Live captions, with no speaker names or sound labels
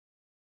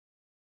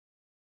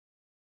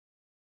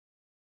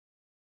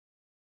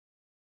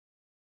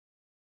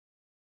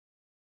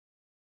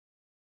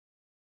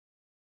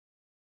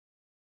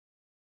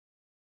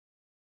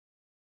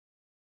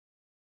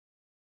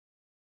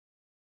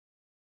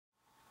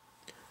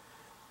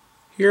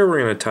Here we're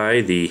going to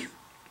tie the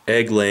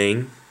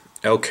egg-laying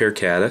elk hair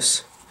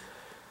caddis.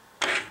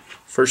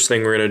 First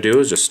thing we're going to do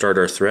is just start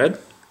our thread.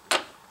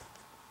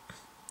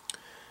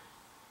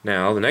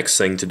 Now the next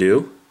thing to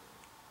do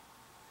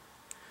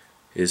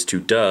is to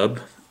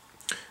dub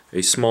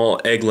a small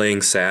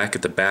egg-laying sac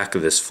at the back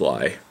of this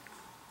fly.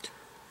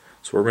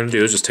 So what we're going to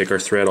do is just take our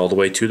thread all the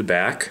way to the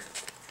back.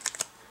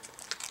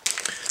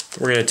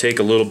 We're going to take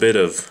a little bit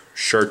of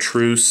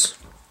Chartreuse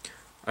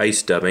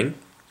ice dubbing,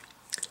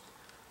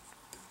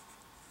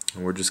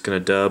 and we're just going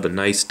to dub a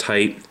nice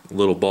tight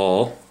little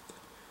ball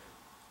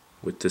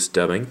with this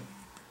dubbing.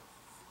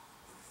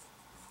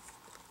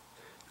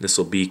 This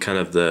will be kind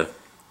of the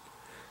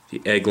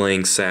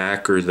egg-laying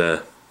sac, or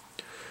the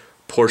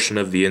portion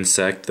of the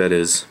insect that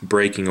is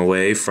breaking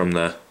away from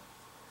the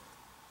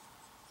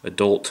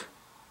adult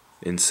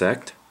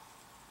insect.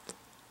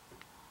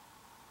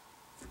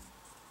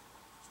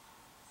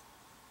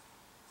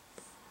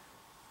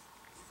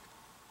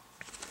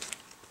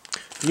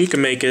 You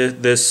can make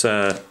this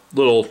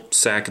little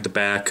sac at the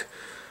back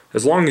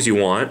as long as you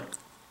want.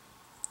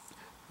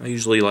 I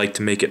usually like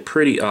to make it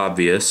pretty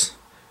obvious.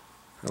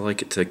 I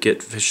like it to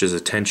get fish's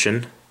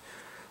attention,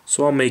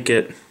 so I'll make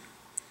it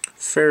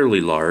fairly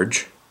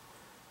large.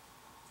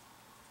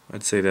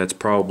 I'd say that's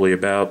probably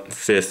about a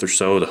fifth or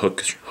so of the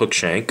hook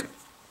shank.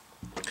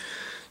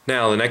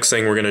 Now the next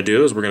thing we're going to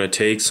do is we're going to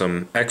take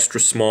some extra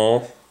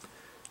small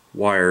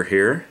wire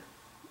here.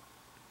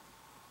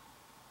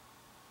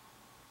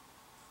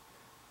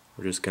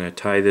 We're just going to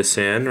tie this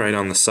in right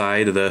on the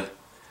side of the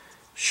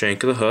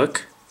shank of the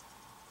hook.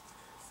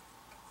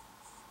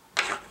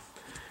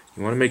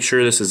 You want to make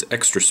sure this is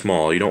extra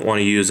small. You don't want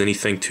to use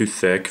anything too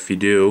thick. If you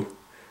do,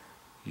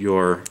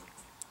 your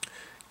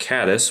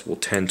caddis will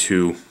tend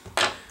to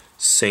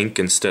sink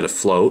instead of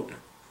float.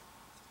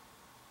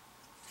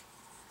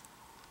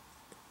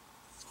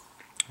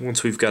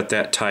 Once we've got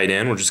that tied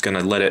in, we're just going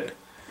to let it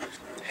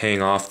hang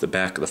off the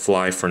back of the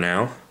fly for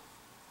now.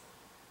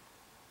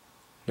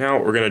 Now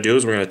what we're going to do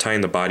is we're going to tie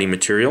in the body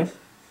material.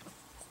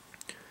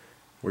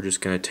 We're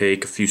just going to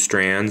take a few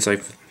strands. I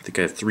think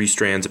I have 3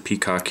 strands of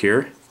Peacock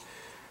here.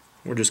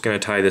 We're just going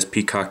to tie this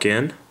Peacock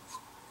in.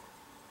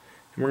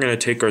 And we're going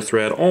to take our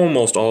thread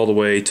almost all the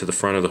way to the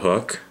front of the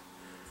hook.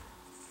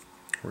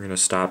 We're going to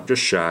stop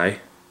just shy.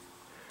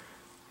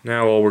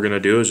 Now all we're going to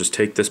do is just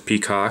take this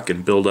Peacock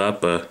and build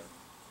up a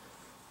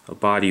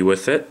body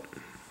with it.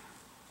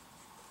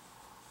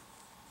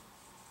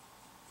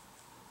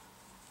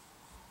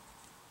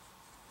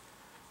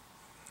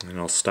 And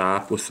I'll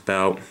stop with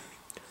about,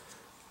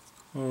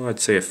 well, I'd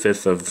say a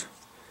fifth of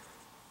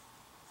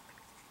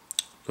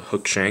the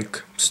hook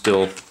shank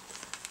still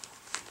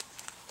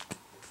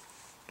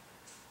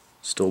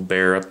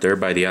bare up there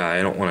by the eye.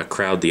 I don't want to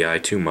crowd the eye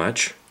too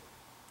much.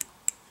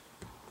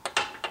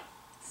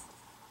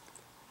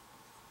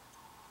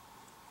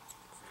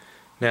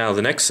 Now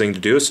the next thing to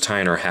do is tie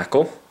in our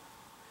hackle.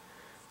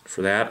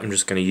 For that I'm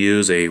just going to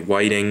use a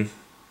whiting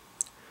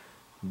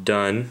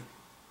done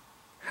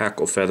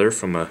hackle feather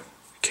from a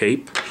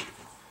cape.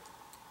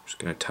 Just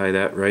going to tie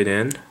that right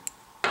in.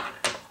 And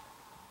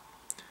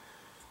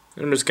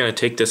I'm just going to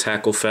take this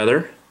hackle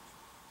feather,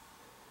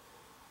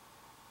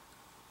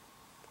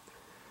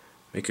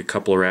 make a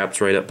couple of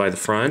wraps right up by the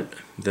front,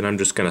 then I'm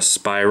just going to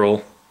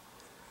spiral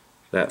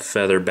that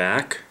feather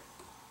back.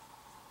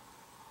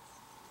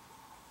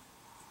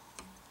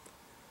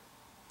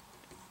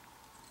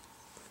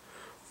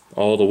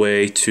 All the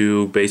way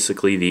to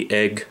basically the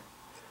egg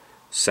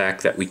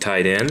sac that we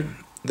tied in.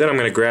 Then I'm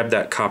going to grab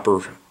that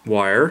copper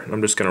wire and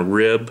I'm just going to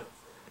rib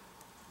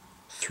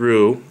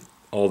through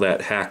all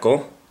that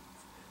hackle.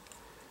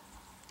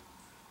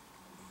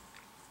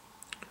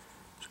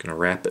 Just going to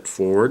wrap it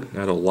forward.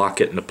 That'll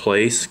lock it into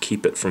place,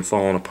 keep it from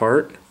falling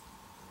apart.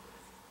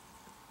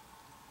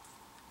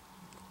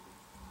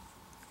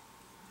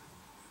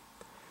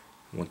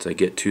 Once I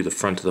get to the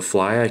front of the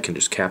fly, I can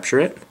just capture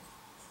it.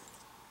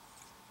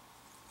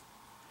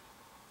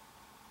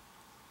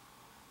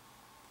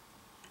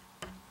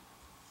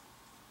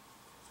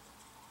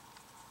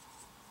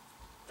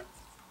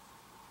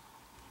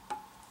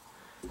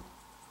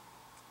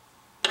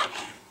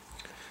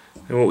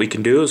 And what we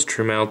can do is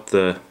trim out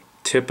the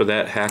tip of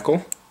that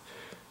hackle.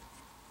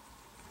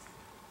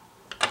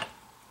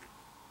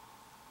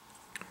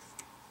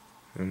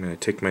 I'm going to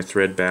take my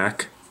thread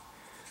back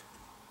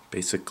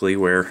basically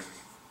where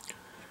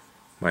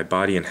my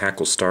body and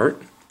hackle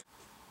start.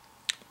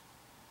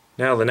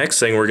 Now the next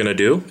thing we're going to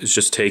do is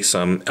just take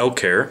some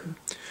elk hair.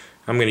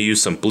 I'm going to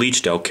use some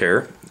bleached elk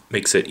hair.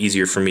 Makes it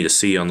easier for me to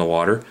see on the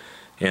water.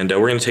 And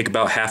we're going to take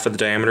about half of the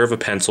diameter of a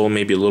pencil,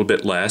 maybe a little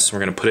bit less. We're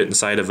going to put it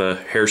inside of a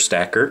hair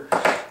stacker,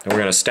 and we're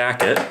going to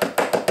stack it.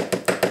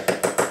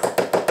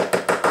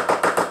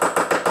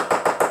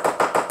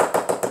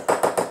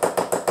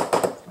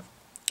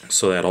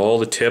 So that all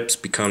the tips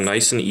become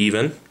nice and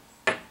even.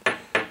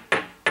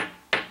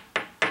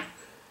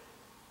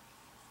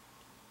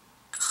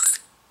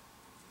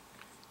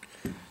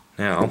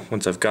 Now,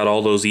 once I've got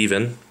all those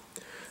even,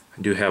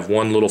 I do have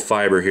one little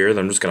fiber here that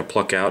I'm just going to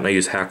pluck out, and I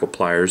use hackle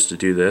pliers to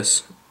do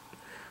this.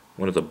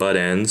 one of the butt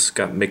ends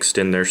got mixed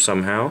in there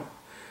somehow.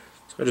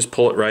 So I just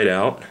pull it right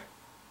out.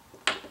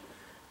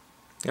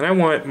 And I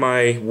want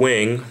my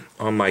wing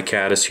on my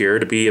caddis here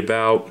to be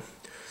about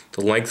the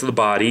length of the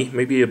body,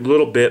 maybe a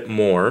little bit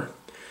more.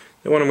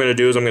 Then what I'm going to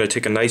do is I'm going to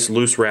take a nice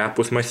loose wrap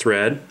with my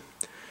thread.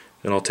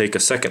 Then I'll take a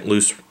second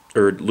loose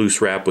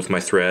wrap with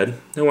my thread.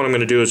 Then what I'm going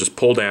to do is just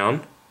pull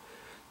down.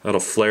 That'll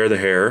flare the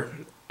hair.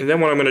 And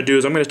then what I'm going to do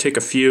is I'm going to take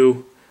a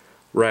few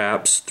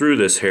wraps through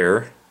this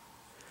hair.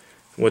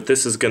 What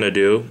this is going to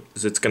do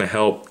is it's going to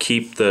help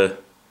keep the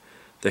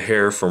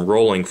hair from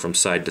rolling from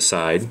side to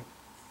side.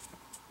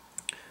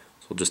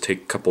 So we'll just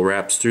take a couple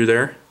wraps through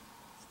there.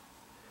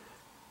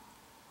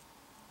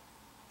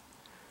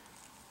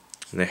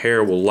 And the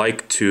hair will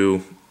like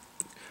to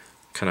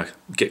kind of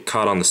get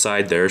caught on the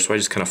side there, so I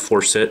just kind of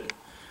force it.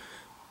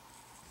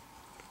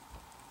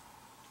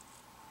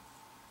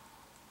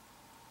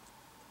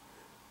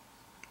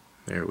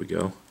 There we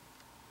go.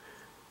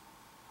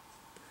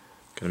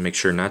 Gonna make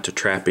sure not to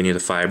trap any of the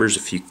fibers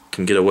if you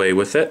can get away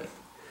with it.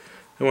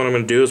 And what I'm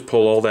going to do is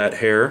pull all that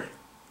hair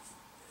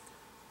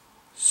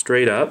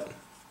straight up,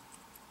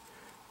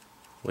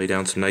 lay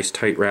down some nice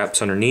tight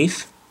wraps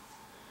underneath.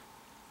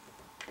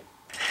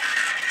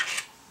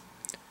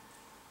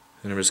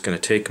 And I'm just going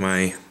to take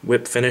my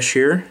whip finish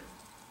here,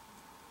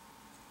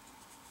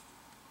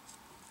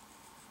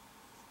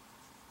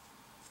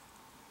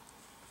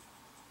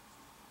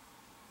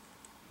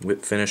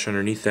 whip finish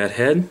underneath that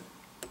head.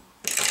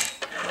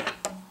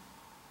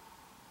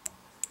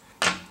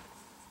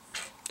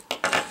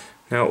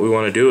 Now what we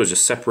want to do is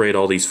just separate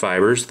all these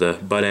fibers, the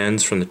butt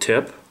ends from the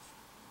tip.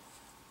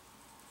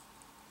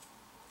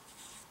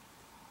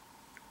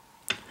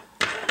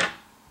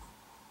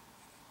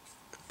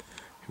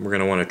 We're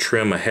going to want to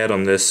trim ahead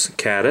on this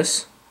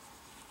caddis.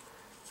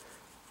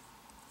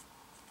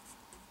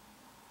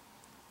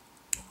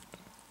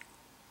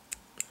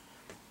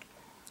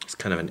 It's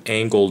kind of an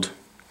angled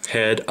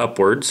head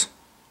upwards.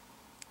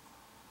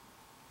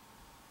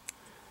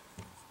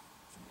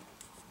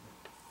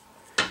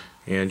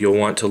 And you'll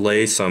want to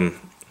lay some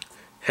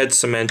head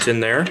cement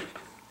in there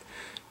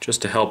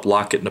just to help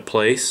lock it into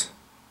place.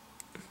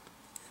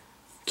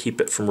 Keep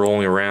it from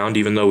rolling around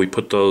even though we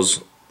put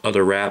those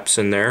other wraps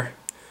in there.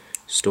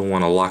 Still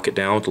want to lock it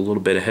down with a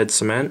little bit of head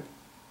cement.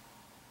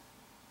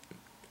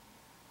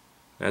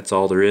 That's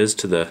all there is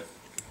to the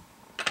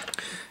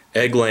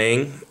egg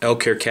laying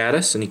elk hair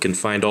caddis, and you can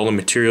find all the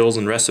materials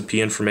and recipe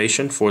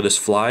information for this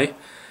fly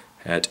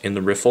at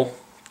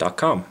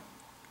inthenriffle.com.